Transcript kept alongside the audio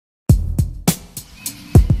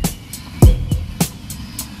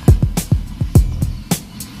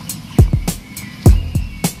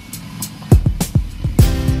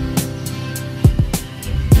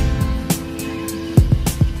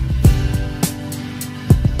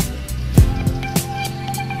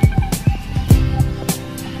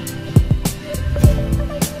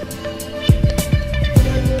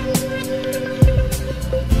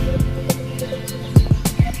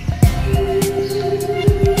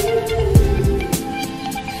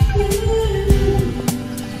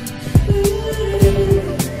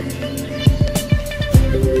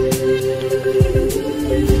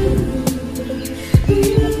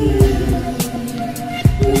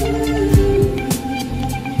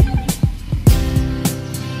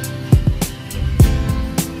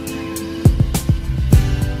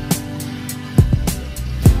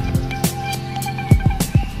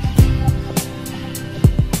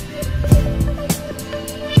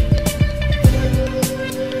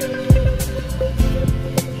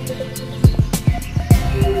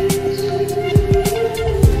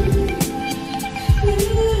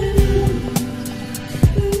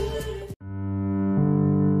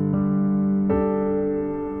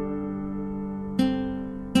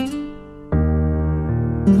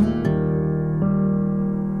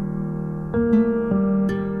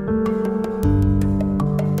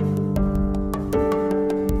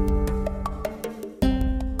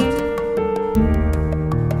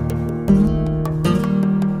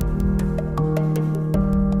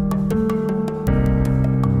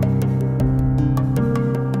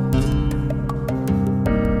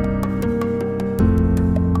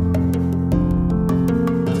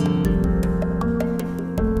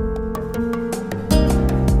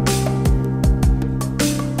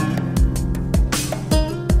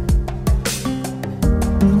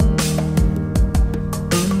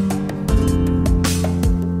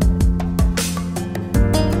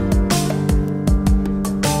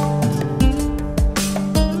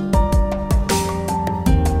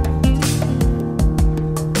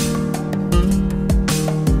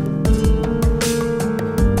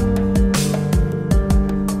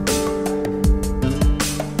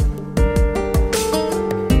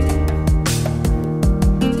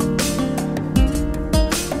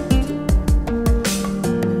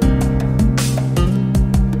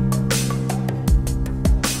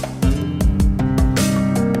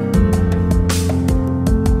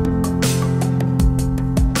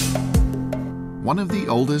One of the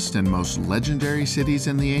oldest and most legendary cities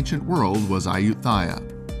in the ancient world was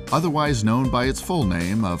Ayyatuya, otherwise known by its full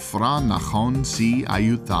name of Phra Nakhon Si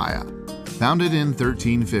Ayyatuya. Founded in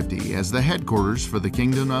 1350 as the headquarters for the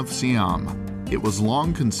Kingdom of Siam, it was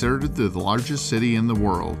long considered the largest city in the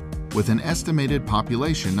world, with an estimated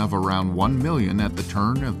population of around 1 million at the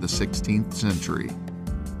turn of the 16th century.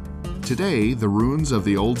 Today, the ruins of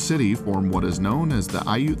the old city form what is known as the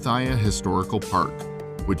Ayyatuya Historical Park,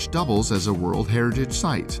 which doubles as a World Heritage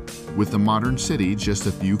Site, with the modern city just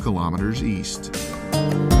a few kilometers east.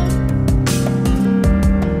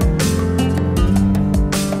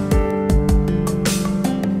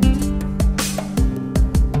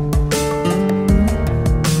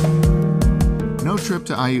 No trip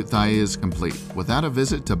to Ayyatuya is complete without a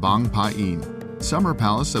visit to Bang Pa-in, Summer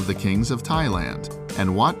Palace of the Kings of Thailand,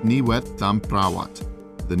 and Wat Niwet Tham Prawat,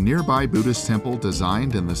 the nearby Buddhist temple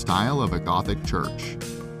designed in the style of a Gothic church.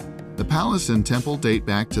 The palace and temple date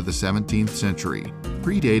back to the 17th century,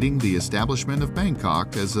 predating the establishment of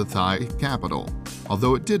Bangkok as the Thai capital,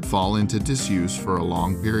 although it did fall into disuse for a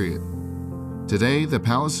long period. Today, the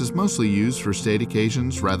palace is mostly used for state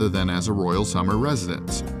occasions rather than as a royal summer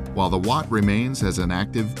residence, while the Wat remains as an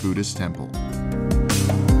active Buddhist temple.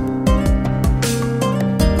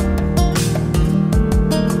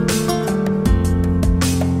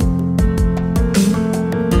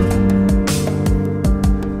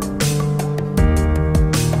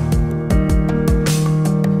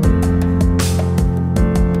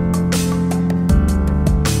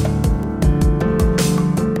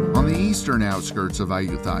 Outskirts of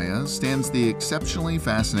Ayyatuya stands the exceptionally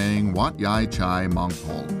fascinating Wat Yai Chai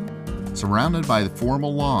Mongkol. Surrounded by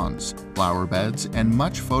formal lawns, flower beds, and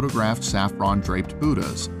much photographed saffron-draped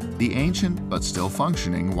Buddhas, the ancient but still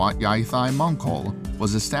functioning Wat Yai Chai Mongkol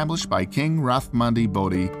was established by King Rathmandi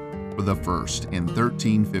Bodhi I in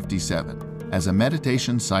 1357 as a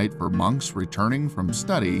meditation site for monks returning from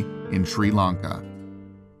study in Sri Lanka.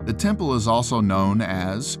 The temple is also known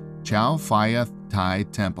as Chao Phaya Thai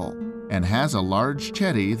Temple and has a large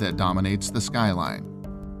chetty that dominates the skyline.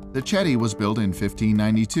 The chetty was built in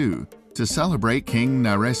 1592 to celebrate King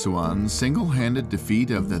Naresuan's single-handed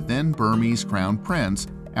defeat of the then Burmese crown prince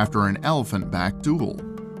after an elephant-backed duel.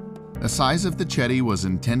 The size of the chetty was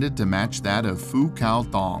intended to match that of Phu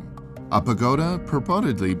Khao Thong, a pagoda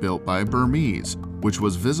purportedly built by Burmese, which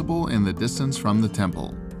was visible in the distance from the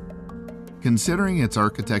temple. Considering its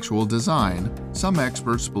architectural design, some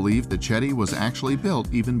experts believe the chetty was actually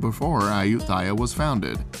built even before Ayyatuya was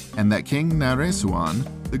founded, and that King Naresuan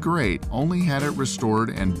the Great only had it restored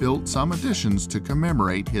and built some additions to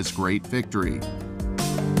commemorate his great victory.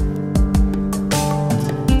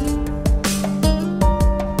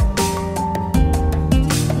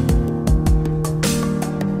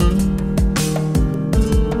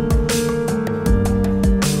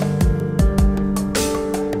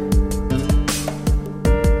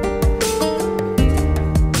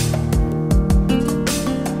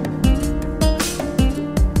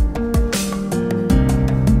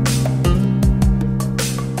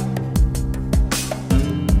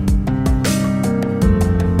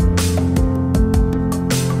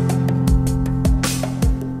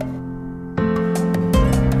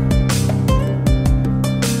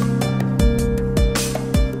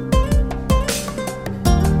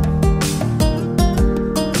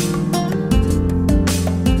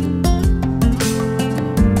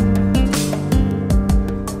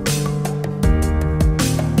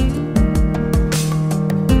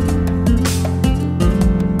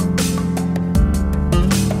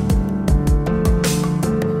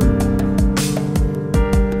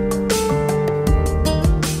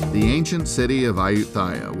 The ancient city of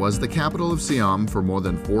Ayyatuya was the capital of Siam for more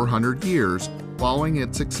than 400 years, following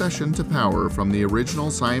its succession to power from the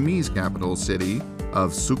original Siamese capital city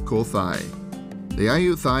of Sukhothai. The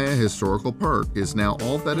Ayyatuya Historical Park is now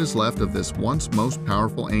all that is left of this once most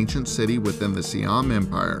powerful ancient city within the Siam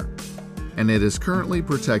Empire, and it is currently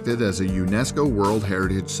protected as a UNESCO World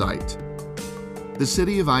Heritage Site. The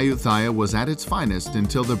city of Ayyatuya was at its finest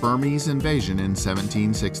until the Burmese invasion in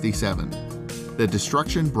 1767. The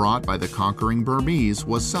destruction brought by the conquering Burmese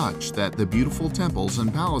was such that the beautiful temples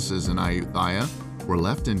and palaces in Ayyatuya were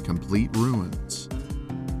left in complete ruins.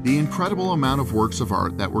 The incredible amount of works of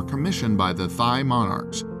art that were commissioned by the Thai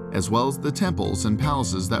monarchs, as well as the temples and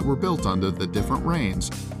palaces that were built under the different reigns,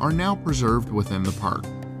 are now preserved within the park,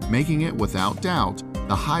 making it without doubt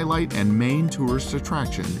the highlight and main tourist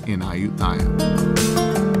attraction in Ayyatuya.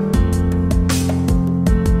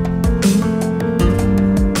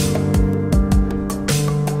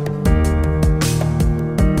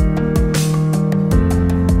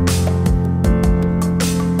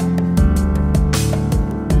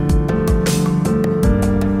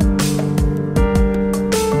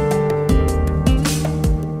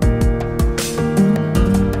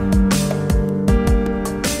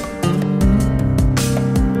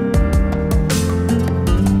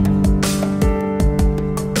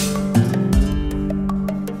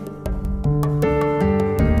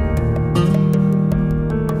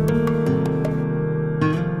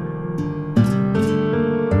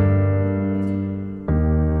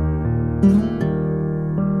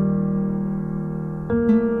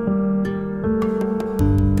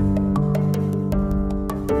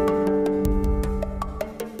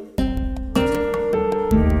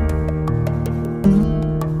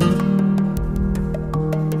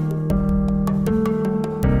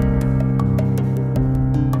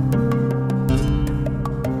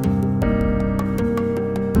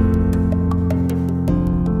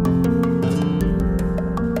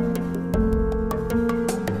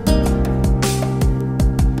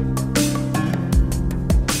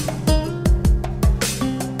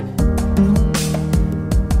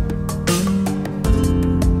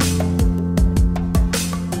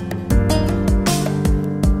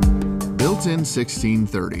 Built in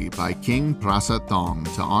 1630 by King Prasatthong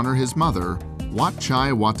to honor his mother, Wat Chai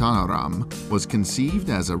Watanaram was conceived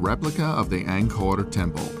as a replica of the Angkor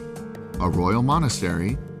Temple. A royal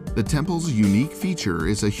monastery, the temple's unique feature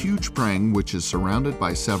is a huge prang which is surrounded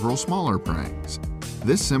by several smaller prangs.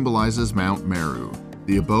 This symbolizes Mount Meru,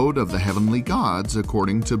 the abode of the heavenly gods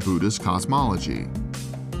according to Buddhist cosmology.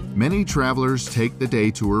 Many travelers take the day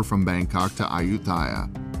tour from Bangkok to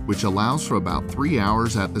Ayyatuya, which allows for about 3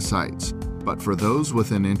 hours at the sites. But for those with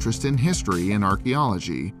an interest in history and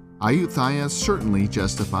archaeology, Ayyatuya certainly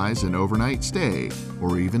justifies an overnight stay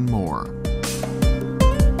or even more.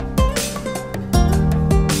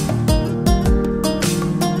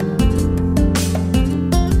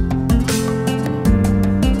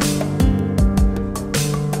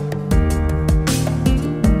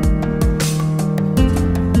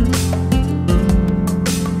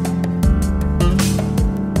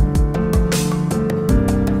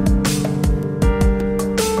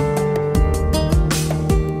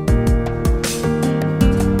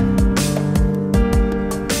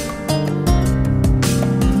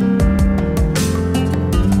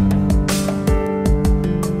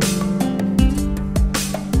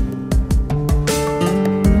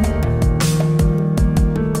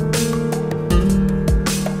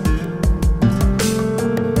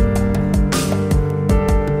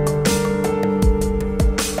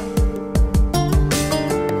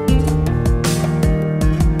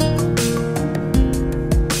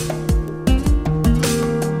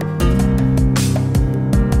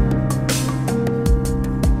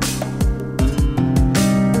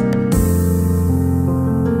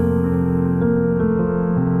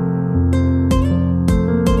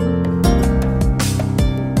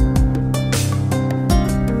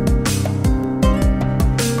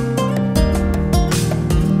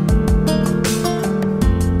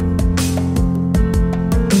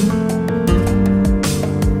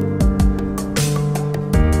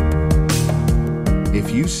 If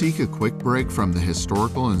you seek a quick break from the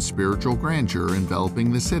historical and spiritual grandeur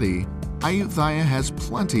enveloping the city, Ayyatuya has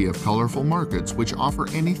plenty of colorful markets which offer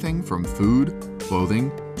anything from food,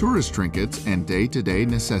 clothing, tourist trinkets, and day-to-day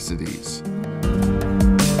necessities.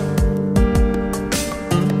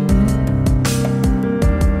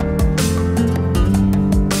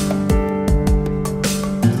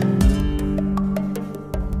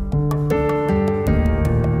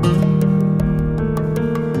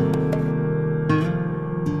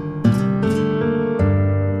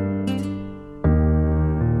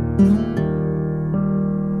 you.